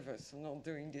so nervous not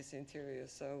doing this interior.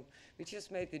 So we just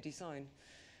made the design.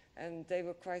 And they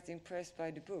were quite impressed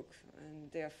by the book, and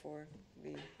therefore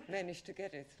we managed to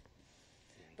get it.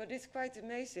 But it's quite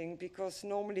amazing because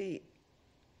normally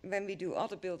when we do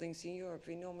other buildings in Europe,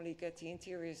 we normally get the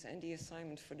interiors and the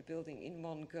assignment for the building in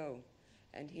one go.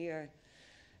 And here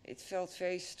it felt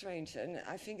very strange. And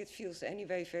I think it feels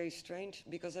anyway very strange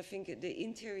because I think the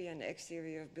interior and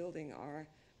exterior of building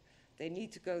they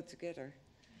need to go together.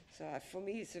 So for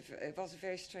me, it was a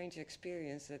very strange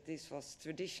experience that this was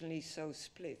traditionally so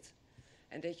split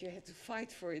and that you had to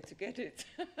fight for it to get it.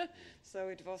 So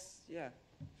it was, yeah.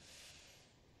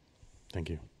 Thank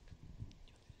you.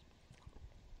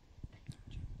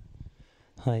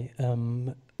 Hi.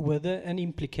 Were there any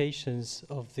implications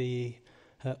of the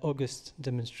August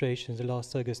demonstrations, the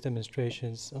last August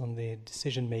demonstrations, on the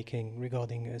decision-making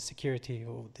regarding security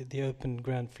or the open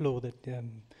ground floor that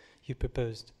you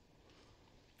proposed?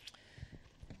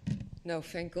 No,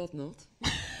 thank God not.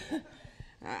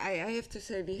 I have to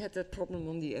say we had that problem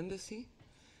on the embassy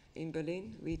in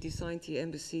Berlin. We designed the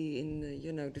embassy in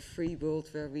the free world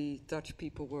where we Dutch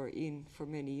people were in for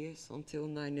many years until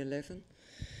 9/11.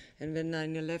 And when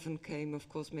 9/11 came, of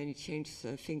course, many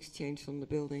things changed on the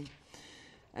building.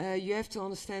 You have to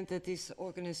understand that this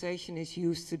organization is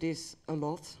used to this a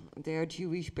lot. They are a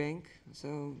Jewish bank,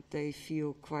 so they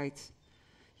feel quite,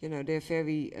 they're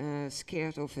very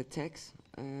scared of attacks,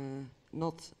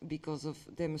 not because of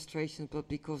demonstrations, but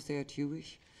because they are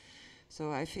Jewish.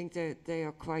 So I think that they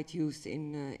are quite used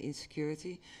in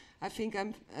security. I think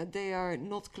they are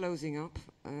not closing up,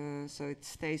 so it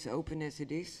stays open as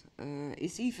it is.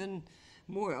 It's even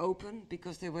more open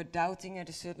because they were doubting at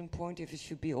a certain point if it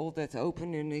should be all that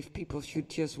open and if people should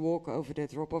just walk over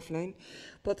that drop-off lane.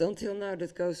 But until now,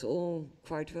 that goes all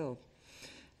quite well.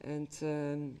 And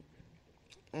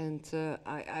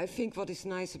I think what is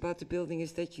nice about the building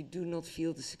is that you do not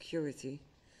feel the security.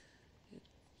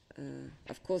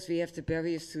 Of course, we have the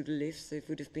barriers to the lifts. It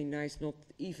would have been nice not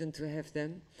even to have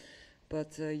them.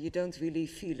 But you don't really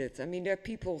feel it. I mean, there are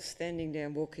people standing there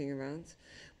and walking around.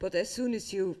 But as soon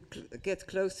as you get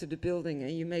close to the building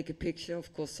and you make a picture,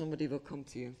 of course, somebody will come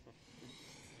to you.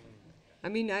 I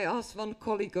mean, I asked one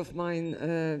colleague of mine,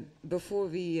 before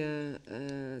we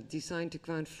designed the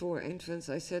ground floor entrance,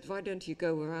 I said, why don't you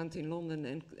go around in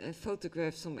London and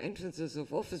photograph some entrances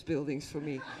of office buildings for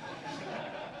me?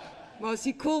 Well,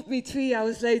 she called me 3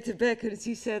 hours later back and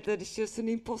she said that it's just an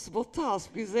impossible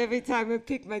task because every time I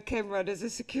pick my camera, there's a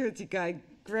security guy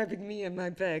grabbing me in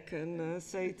my back and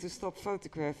say to stop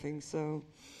photographing. So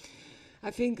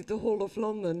I think the whole of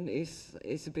London is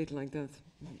a bit like that.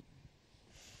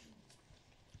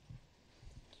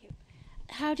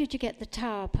 How did you get the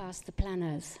tower past the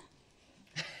planners?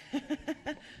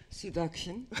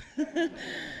 Seduction.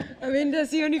 I mean,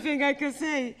 that's the only thing I can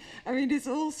say. I mean, it's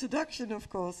all seduction, of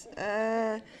course.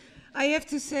 I have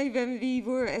to say, when we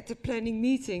were at the planning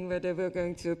meeting where they were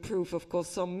going to approve, of course,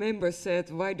 some members said,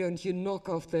 why don't you knock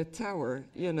off that tower,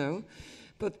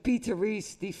 But Peter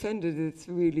Rees defended it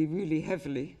really, really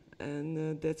heavily,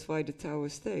 and that's why the tower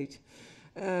stayed.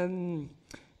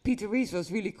 Peter Rees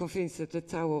was really convinced that the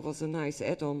tower was a nice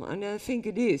add-on, and I think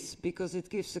it is, because it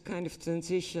gives a kind of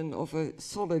transition of a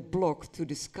solid block to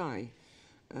the sky,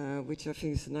 which I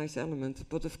think is a nice element.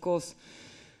 But of course,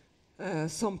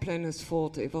 Some planners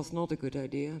thought it was not a good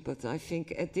idea, but I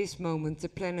think at this moment the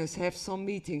planners have some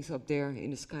meetings up there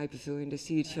in the Sky Pavilion, they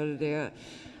see each other there.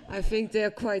 I think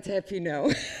they're quite happy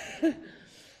now.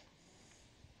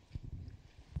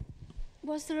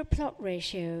 Was there a plot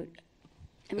ratio?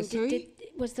 I mean, sorry?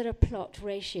 Was there a plot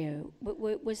ratio?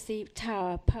 Was the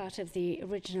tower part of the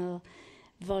original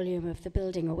volume of the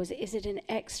building, or is it an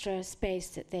extra space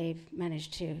that they've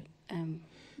managed to add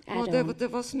on? There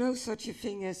was no such a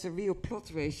thing as a real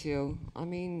plot ratio. I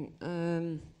mean,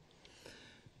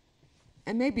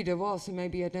 and maybe there was, and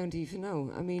maybe I don't even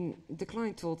know. I mean, the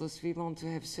client told us we want to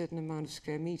have a certain amount of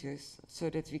square meters so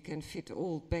that we can fit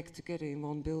all back together in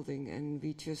one building, and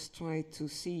we just tried to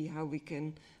see how we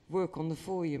can work on the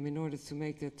volume in order to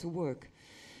make that to work.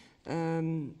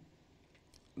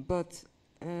 But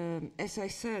as I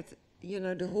said, you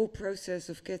know, the whole process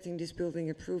of getting this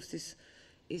building approved is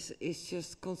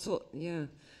just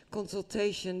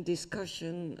consultation,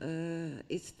 discussion.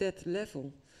 It's that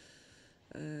level.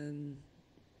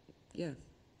 Yeah,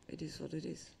 it is what it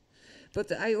is.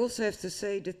 But I also have to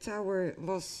say the tower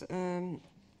was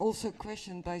also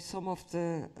questioned by some of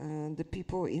the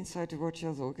people inside the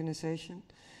Rothschild organization.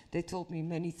 They told me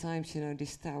many times, you know,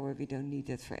 this tower, we don't need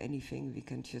that for anything. We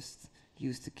can just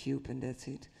use the cube and that's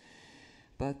it.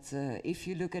 But if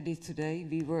you look at it today,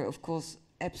 we were, of course,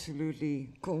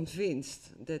 absolutely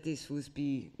convinced that this would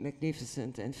be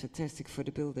magnificent and fantastic for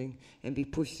the building, and we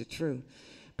pushed it through.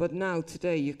 But now,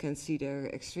 today, you can see they're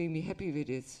extremely happy with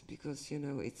it, because, you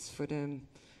know, it's for them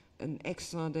an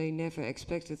extra they never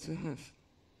expected to have.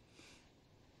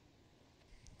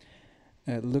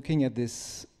 Looking at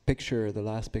this picture, the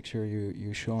last picture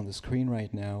you show on the screen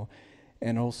right now,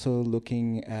 and also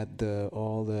looking at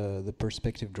all the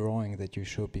perspective drawing that you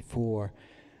showed before,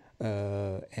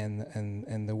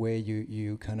 and the way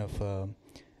you kind of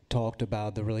talked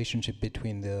about the relationship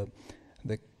between the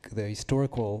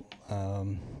historical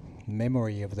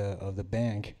memory of the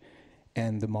bank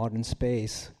and the modern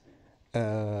space.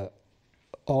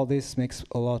 All this makes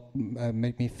a lot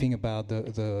make me think about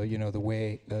the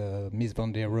way Mies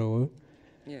van der Rohe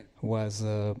was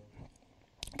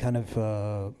kind of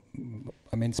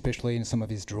I mean, especially in some of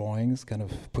his drawings, kind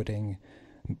of putting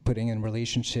in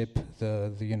relationship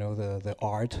the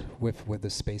art with the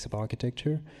space of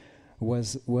architecture.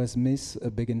 Was Mies a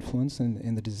big influence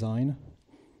in the design?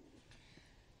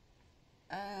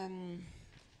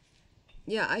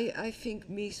 Yeah, I think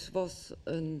Mies was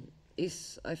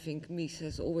I think Mies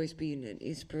has always been an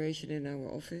inspiration in our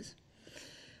office.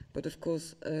 But of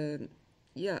course,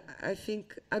 yeah, I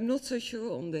think I'm not so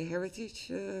sure on the heritage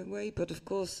way, but of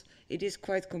course it is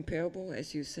quite comparable,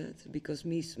 as you said, because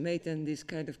Mies made them this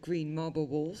kind of green marble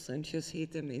walls and just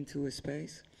hit them into a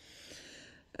space.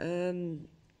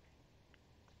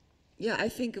 Yeah, I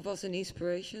think it was an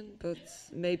inspiration, but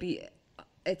maybe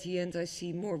at the end I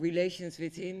see more relations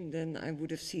with him than I would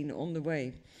have seen on the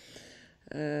way.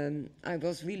 I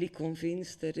was really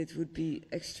convinced that it would be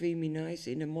extremely nice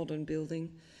in a modern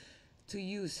building to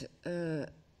use, to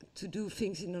do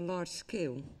things in a large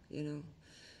scale, you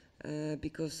know,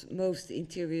 because most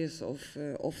interiors of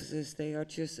offices, they are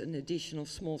just an additional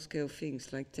small scale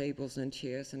things like tables and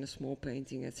chairs and a small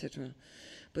painting, etc.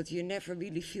 But you never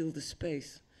really feel the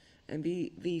space. And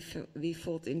we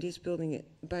thought in this building,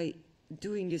 by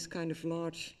doing this kind of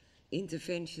large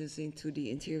interventions into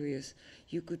the interiors,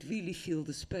 you could really feel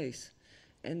the space.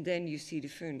 And then you see the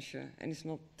furniture, and it's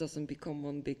not doesn't become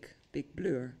one big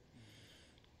blur.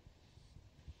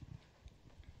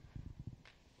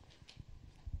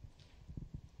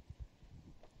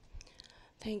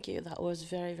 Thank you. That was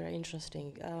very, very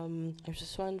interesting. I was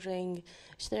just wondering,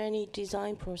 is there any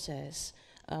design process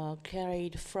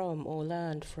carried from or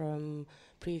learned from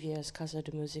previous Casa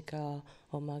de Musica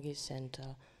or Magis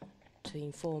Center to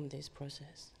inform this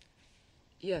process?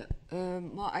 Yeah,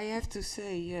 well, I have to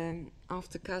say,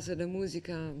 after Casa de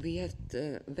Musica,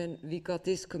 when we got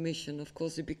this commission, of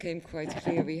course, it became quite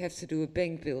clear we have to do a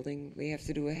bank building, we have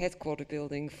to do a headquarter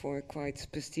building for a quite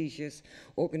prestigious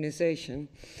organization,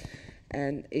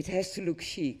 and it has to look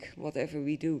chic, whatever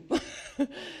we do.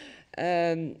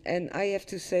 And I have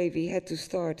to say, we had to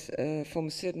start from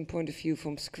a certain point of view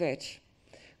from scratch,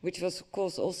 which was, of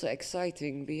course, also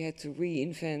exciting. We had to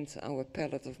reinvent our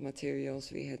palette of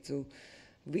materials, we had to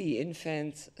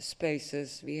reinvent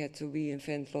spaces, we had to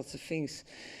reinvent lots of things,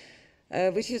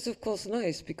 which is of course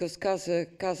nice, because Casa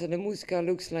de Musica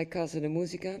looks like Casa de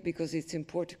Musica, because it's in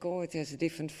Portugal, it has a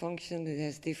different function, it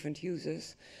has different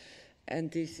users,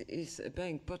 and this is a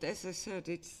bank. But as I said,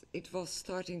 it was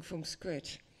starting from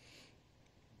scratch.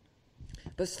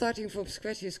 But starting from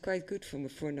scratch is quite good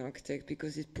for an architect,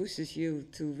 because it pushes you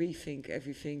to rethink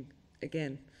everything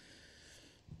again.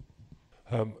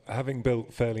 Having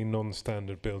built fairly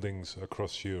non-standard buildings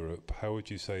across Europe, how would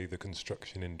you say the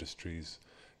construction industries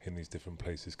in these different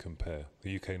places compare?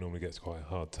 The UK normally gets quite a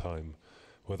hard time.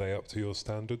 Were they up to your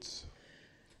standards?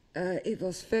 It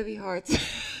was very hard,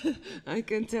 I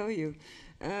can tell you.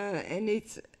 And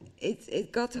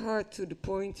it got hard to the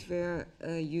point where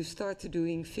you started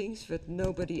doing things that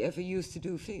nobody ever used to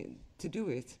do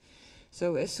it.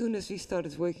 So as soon as we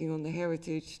started working on the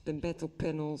heritage, the metal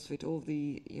panels with all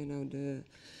the,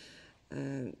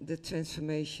 the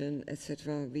transformation,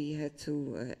 etc., we had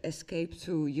to escape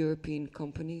to European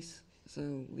companies.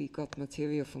 So we got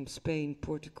material from Spain,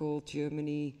 Portugal,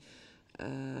 Germany,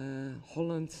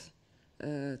 Holland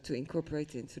to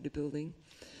incorporate into the building.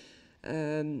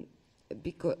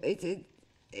 Because it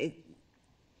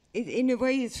in a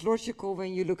way it's logical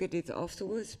when you look at it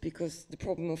afterwards, because the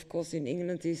problem of course in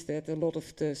England is that a lot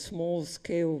of the small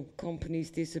scale companies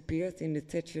disappeared in the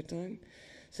Thatcher time.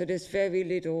 So there's very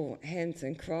little hand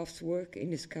and crafts work in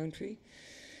this country.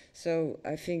 So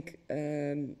I think,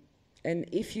 and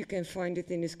if you can find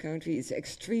it in this country, it's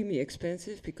extremely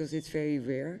expensive because it's very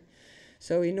rare.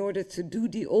 So in order to do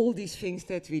all these things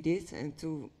that we did and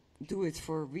to do it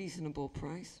for a reasonable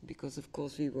price, because of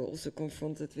course we were also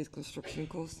confronted with construction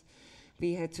costs,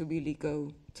 we had to really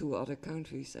go to other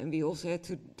countries, and we also had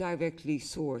to directly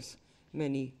source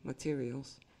many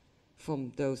materials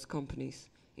from those companies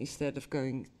instead of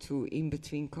going to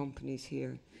in-between companies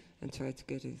here and try to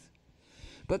get it.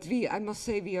 But I must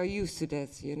say we are used to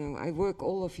that, I work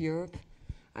all of Europe.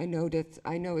 I know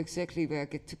exactly where I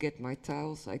get to get my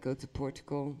tiles. I go to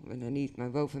Portugal. When I need my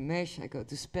woven mesh, I go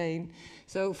to Spain.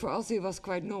 So for us it was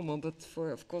quite normal, but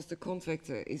for, of course, the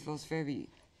contractor it was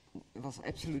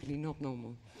absolutely not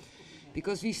normal.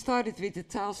 Because we started with the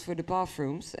tiles for the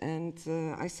bathrooms, and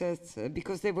I said,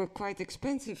 because they were quite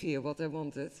expensive here, what I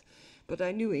wanted, but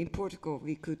I knew in Portugal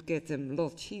we could get them a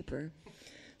lot cheaper.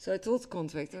 So I told the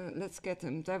contractor, let's get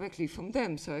them directly from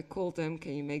them. So I called them,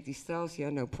 can you make these tiles?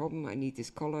 Yeah, no problem. I need this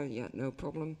color. Yeah, no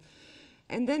problem.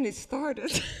 And then it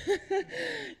started,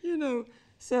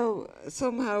 So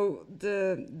somehow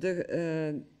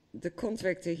the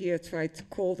contractor here tried to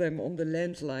call them on the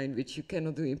landline, which you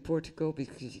cannot do in Portugal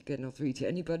because you cannot reach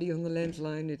anybody on the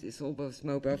landline. It is almost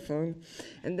mobile phone.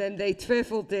 And then they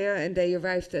traveled there and they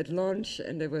arrived at lunch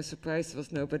and they were surprised there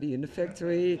was nobody in the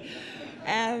factory.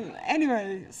 And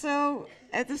anyway, so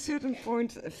at a certain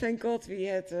point, thank God we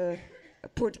had a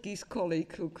Portuguese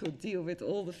colleague who could deal with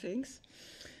all the things.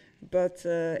 But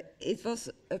it was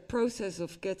a process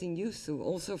of getting used to,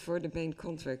 also for the main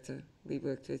contractor. We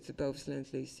worked with the both land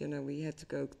lease, we had to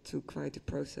go through quite a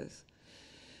process.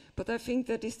 But I think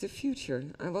that is the future.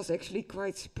 I was actually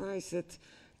quite surprised that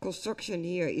construction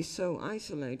here is so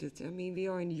isolated. I mean, we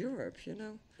are in Europe,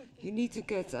 You need to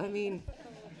get,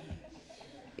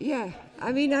 yeah,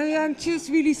 I'm just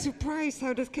really surprised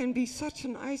how that can be such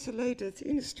an isolated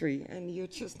industry and you're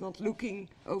just not looking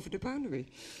over the boundary.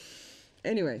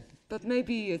 Anyway, but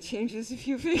maybe it changes a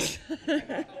few things.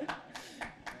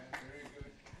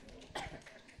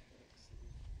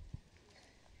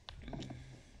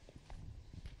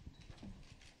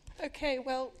 Okay,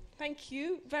 well, thank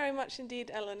you very much indeed,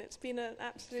 Ellen. It's been an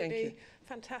absolutely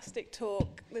fantastic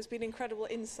talk. There's been incredible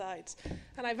insights.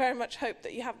 And I very much hope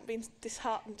that you haven't been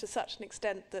disheartened to such an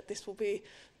extent that this will be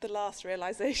the last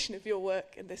realization of your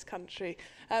work in this country.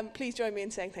 Please join me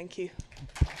in saying thank you.